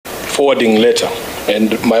forwarding letter,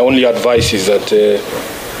 and my only advice is that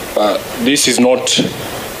this is not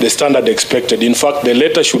the standard expected. In fact, the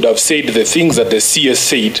letter should have said the things that the CS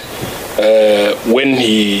said when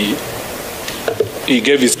he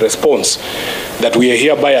gave his response, that we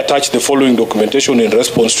hereby attach the following documentation in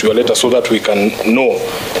response to your letter so that we can know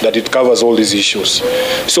that it covers all these issues.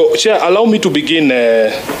 So, Chair, allow me to begin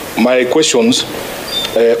my questions.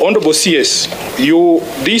 Honorable CS,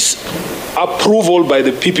 this approval by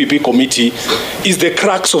the PPP committee is the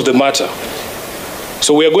crux of the matter.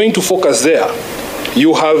 So we are going to focus there.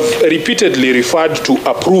 You have repeatedly referred to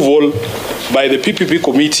approval by the PPP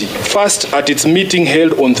committee, first at its meeting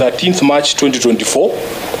held on 13th March 2024,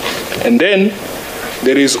 and then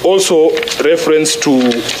there is also reference to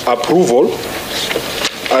approval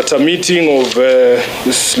at a meeting of,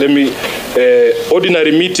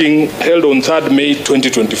 ordinary meeting held on 3rd May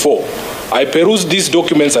 2024. I perused these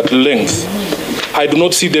documents at length. I do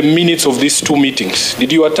not see the minutes of these two meetings.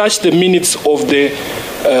 Did you attach the minutes of the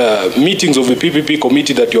meetings of the PPP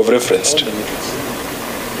committee that you have referenced?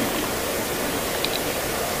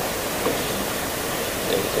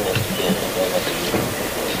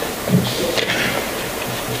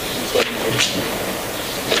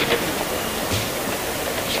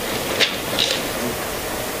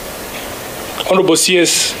 Honorable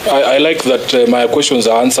CS, I like that my questions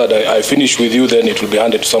are answered. I finish with you, then it will be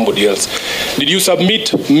handed to somebody else. Did you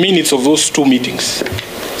submit minutes of those two meetings?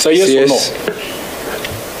 Say yes or no?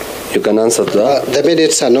 You can answer that. The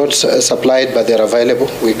minutes are not supplied, but they're available.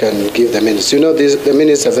 We can give the minutes. You know, the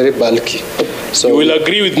minutes are very bulky. So you will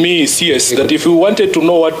agree with me, CS, that if you wanted to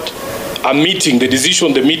know what a meeting, the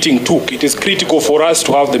decision the meeting took, it is critical for us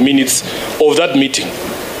to have the minutes of that meeting.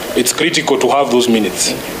 It's critical to have those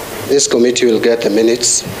minutes. This committee will get the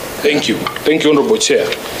minutes. Thank you. Thank you, Honorable Chair.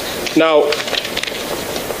 Now,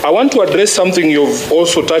 I want to address something you've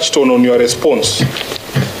also touched on your response.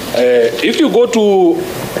 If you go to,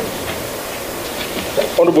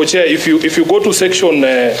 Honorable Chair, if you go to section,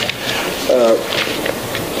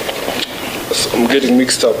 I'm getting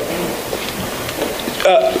mixed up.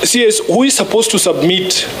 CS, who is supposed to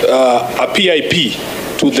submit a PIP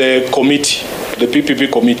to the committee, the PPP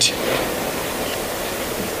committee?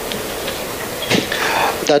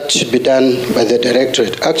 That should be done by the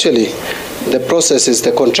directorate. Actually, the process is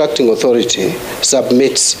the contracting authority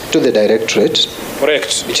submits to the directorate.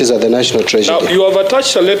 Correct. Which is at the National Treasury. Now, you have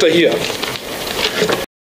attached a letter here.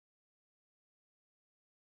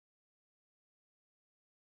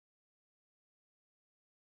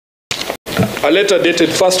 A letter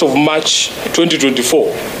dated 1st of March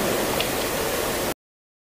 2024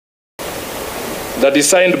 that is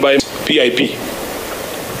signed by PIP.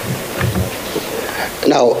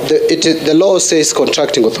 Now, the law says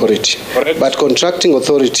contracting authority, correct, but contracting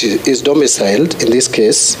authority is domiciled, in this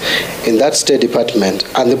case, in that State Department,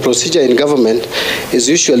 and the procedure in government is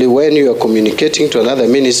usually when you are communicating to another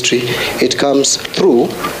ministry, it comes through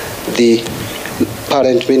the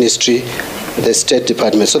parent ministry, the State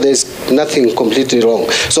Department. So there's nothing completely wrong.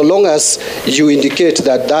 So long as you indicate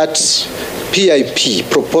that that PIP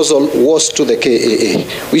proposal was to the KAA,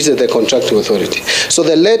 which is the contracting authority. So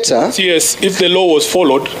the letter... Yes, if the law was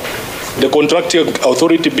followed, the contracting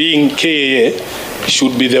authority being KAA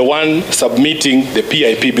should be the one submitting the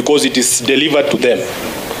PIP because it is delivered to them.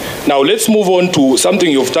 Now let's move on to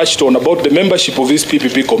something you've touched on about the membership of this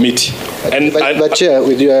PPP committee. But Chair,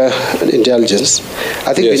 with your indulgence,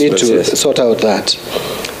 I think we need to sort out that.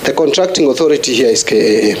 The contracting authority here is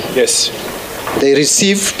KAA. Yes. They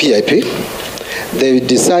receive PIP. They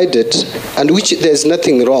decided, and which there's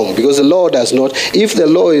nothing wrong because the law does not. If the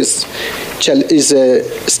law is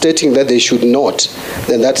stating that they should not,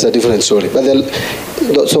 then that's a different story. But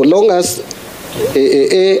so long as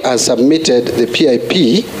AAA has submitted the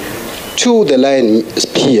PIP to the line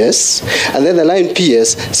PS, and then the line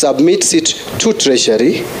PS submits it to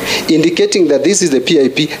Treasury, indicating that this is the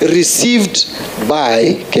PIP received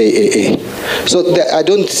by KAA. So I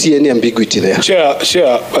don't see any ambiguity there. Chair,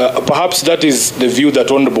 perhaps that is the view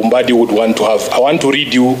that Honorable Mbadi would want to have. I want to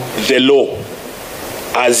read you the law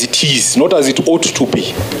as it is, not as it ought to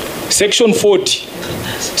be. Section 40,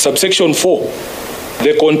 subsection 4.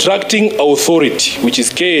 The contracting authority, which is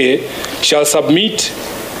KAA, shall submit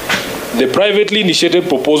the privately initiated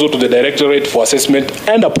proposal to the Directorate for assessment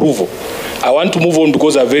and approval. I want to move on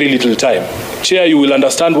because I have very little time. Chair, you will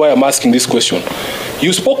understand why I'm asking this question.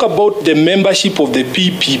 You spoke about the membership of the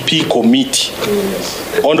PPP committee,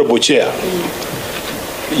 Honorable Chair.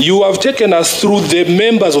 You have taken us through the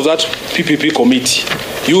members of that PPP committee.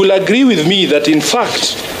 You will agree with me that, in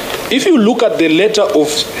fact, if you look at the letter of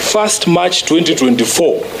 1st March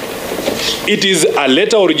 2024, It is a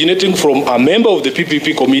letter originating from a member of the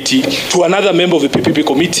PPP committee to another member of the PPP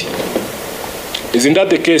committee. Isn't that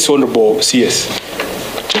the case, Honorable CS?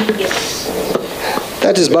 Yes.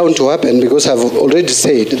 That is bound to happen because I've already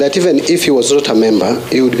said that even if he was not a member,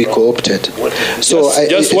 he would be co-opted. So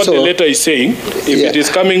just what the letter is saying, if it is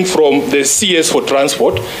coming from the CS for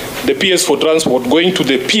transport, the PS for transport going to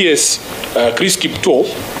the PS Chris Kipto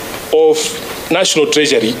of National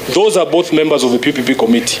Treasury, those are both members of the PPP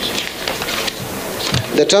committee.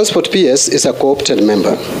 The transport PS is a co-opted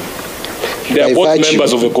member. They are both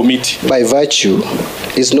members of the committee. By virtue,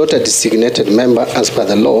 is not a designated member as per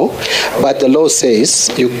the law, but the law says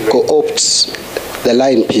you co-opt the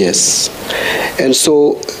line PS. And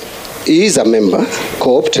so he is a member,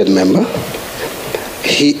 co-opted member.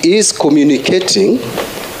 He is communicating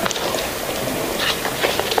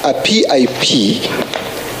a PIP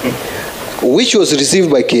which was received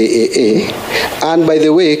by KAA, and by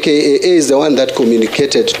the way, KAA is the one that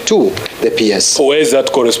communicated to the PS. Where is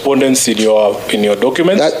that correspondence in your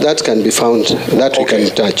documents? That can be found, that we can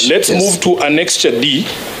touch. Let's move to Annexure D,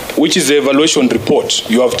 which is the evaluation report.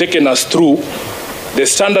 You have taken us through the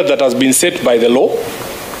standard that has been set by the law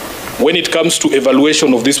when it comes to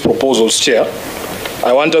evaluation of these proposals, Chair.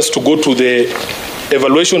 I want us to go to the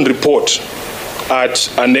evaluation report at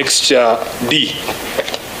Annexure D.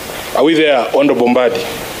 Are we there, Honorable Mbadi?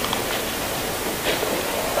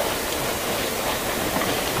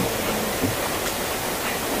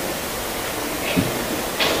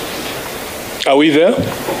 Are we there?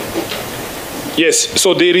 Yes,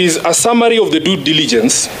 so there is a summary of the due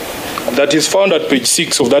diligence that is found at page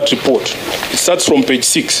 6 of that report. It starts from page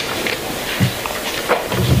 6.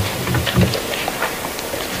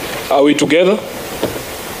 Are we together?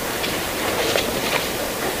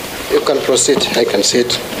 You can proceed, I can see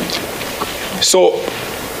it. So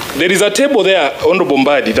there is a table there, Honorable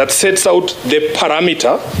Mbadi, that sets out the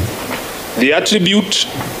parameter, the attribute,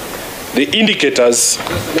 the indicators,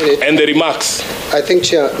 and the remarks. I think,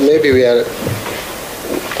 Chair, maybe we are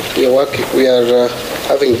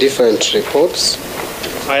having different reports.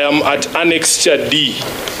 I am at Annexure D.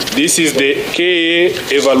 This is the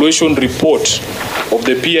KA evaluation report of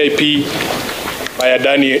the PIP by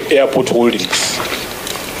Adani Airport Holdings.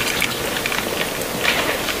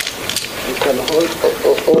 You can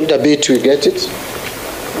hold a bit, we get it.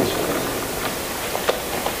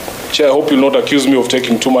 Chair, I hope you'll not accuse me of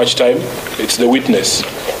taking too much time. It's the witness.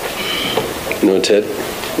 Noted.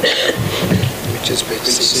 Which is page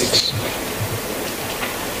 6.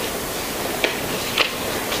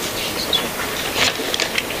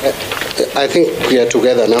 I think we are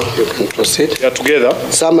together now. You can proceed. We are together.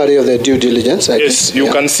 Summary of the due diligence. Yes, you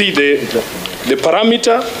can see the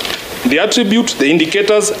parameter, the attribute, the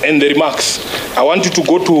indicators, and the remarks. I want you to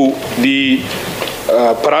go to the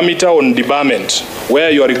parameter on debarment,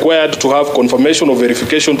 where you are required to have confirmation or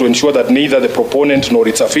verification to ensure that neither the proponent nor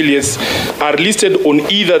its affiliates are listed on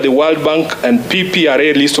either the World Bank and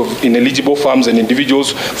PPRA list of ineligible firms and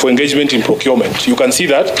individuals for engagement in procurement. You can see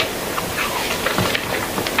that.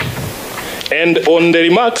 And on the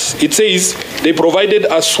remarks, it says they provided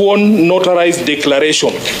a sworn notarized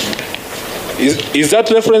declaration. Is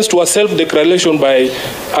that reference to a self-declaration by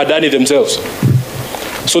Adani themselves?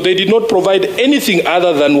 So they did not provide anything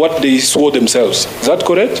other than what they swore themselves. Is that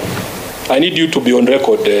correct? I need you to be on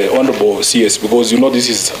record, Honorable CS, because you know this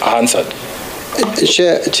is answered.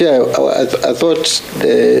 Chair, I thought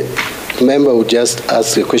the member would just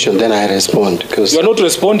ask a question, then I respond. Because you are not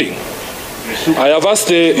responding. I have asked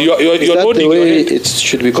you're nodding the way it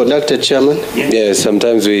should be conducted, Chairman? Yes,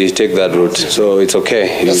 sometimes we take that route, so it's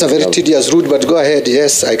okay. That's a very tedious route, but go ahead.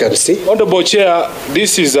 Yes, I can see. Honorable Chair,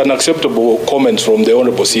 this is an acceptable comment from the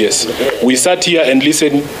Honorable CS. We sat here and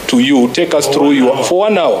listened to you take us through for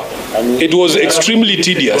 1 hour. It was extremely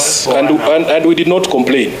tedious, and we did not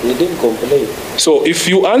complain. We didn't complain. So if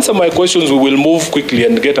you answer my questions, we will move quickly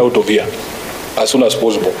and get out of here as soon as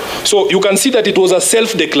possible. So you can see that it was a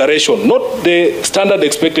self-declaration, not the standard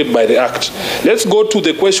expected by the Act. Let's go to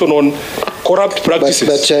the question on corrupt practices.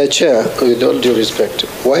 But Chair, with all due respect,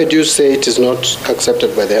 why do you say it is not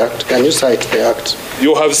accepted by the Act? Can you cite the Act?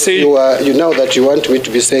 You have said... You know that you want me to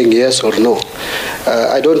be saying yes or no.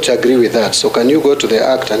 I don't agree with that. So can you go to the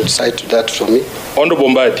Act and cite that for me? Honorable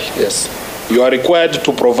Mbadi. Yes. You are required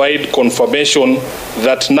to provide confirmation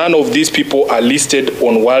that none of these people are listed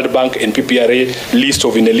on World Bank and PPRA list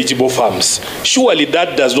of ineligible firms. Surely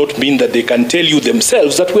that does not mean that they can tell you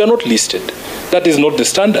themselves that we are not listed. That is not the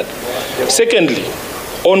standard. Secondly,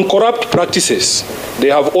 On corrupt practices, they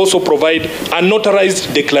have also provided a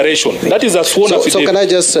notarized declaration. That is a sworn affidavit. So can I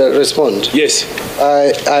just respond? Yes.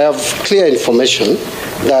 I have clear information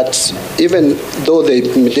that even though they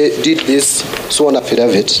did this sworn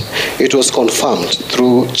affidavit, it was confirmed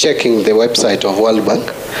through checking the website of World Bank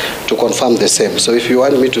to confirm the same. So if you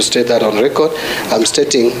want me to state that on record, I'm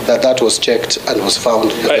stating that that was checked and was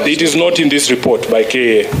found. It is not in this report by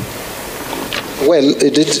KA. Well,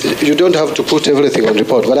 you don't have to put everything on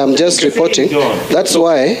report, but I'm just reporting. That's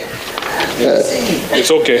why. It's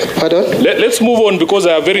okay. Pardon? Let's move on because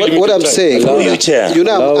I have very limited what I'm time. saying. Through you, Chair. You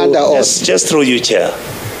know, I'm under oath. Just through you, Chair.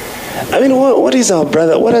 I mean, what is our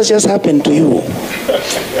brother? What has just happened to you?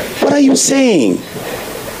 What are you saying?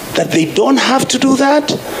 That they don't have to do that?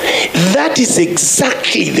 That is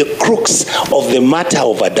exactly the crux of the matter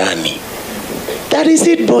of Adani. That is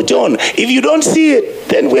it, Bro John. If you don't see it,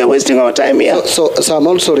 then we're wasting our time here. So I'm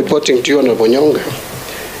also reporting to you, Honorable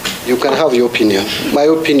Nyonga. You can have your opinion. My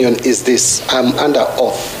opinion is this. I'm under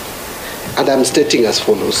oath, and I'm stating as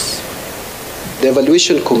follows. The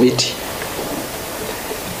evaluation committee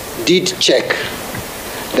did check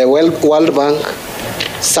the World Bank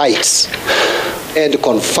sites and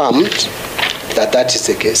confirmed that that is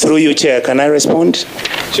the case. Through you, Chair, can I respond?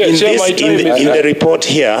 In the report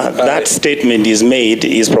here, that statement is made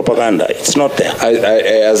is propaganda. It's not there.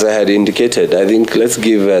 As I had indicated, I think let's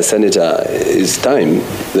give Senator his time.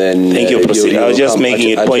 Then thank you, Proceed. I was just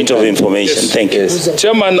making a point of information. Yes. Thank you. Yes.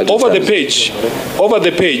 Chairman, over the page,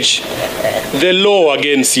 the law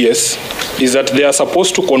against CS is that they are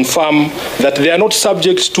supposed to confirm that they are not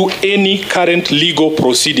subject to any current legal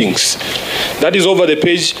proceedings. That is over the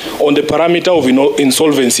page on the parameter of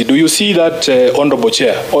insolvency. Do you see that, Honorable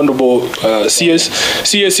Chair? Honorable CS?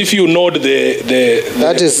 CS, if you nod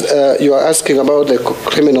That is, you are asking about the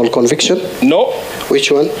criminal conviction? No.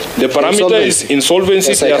 Which one? The parameter is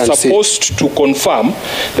insolvency. Yes, they are supposed to confirm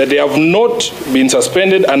that they have not been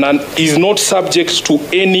suspended and is not subject to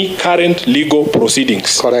any current legal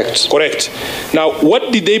proceedings. Correct. Correct. Now,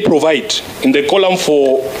 what did they provide in the column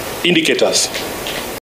for indicators?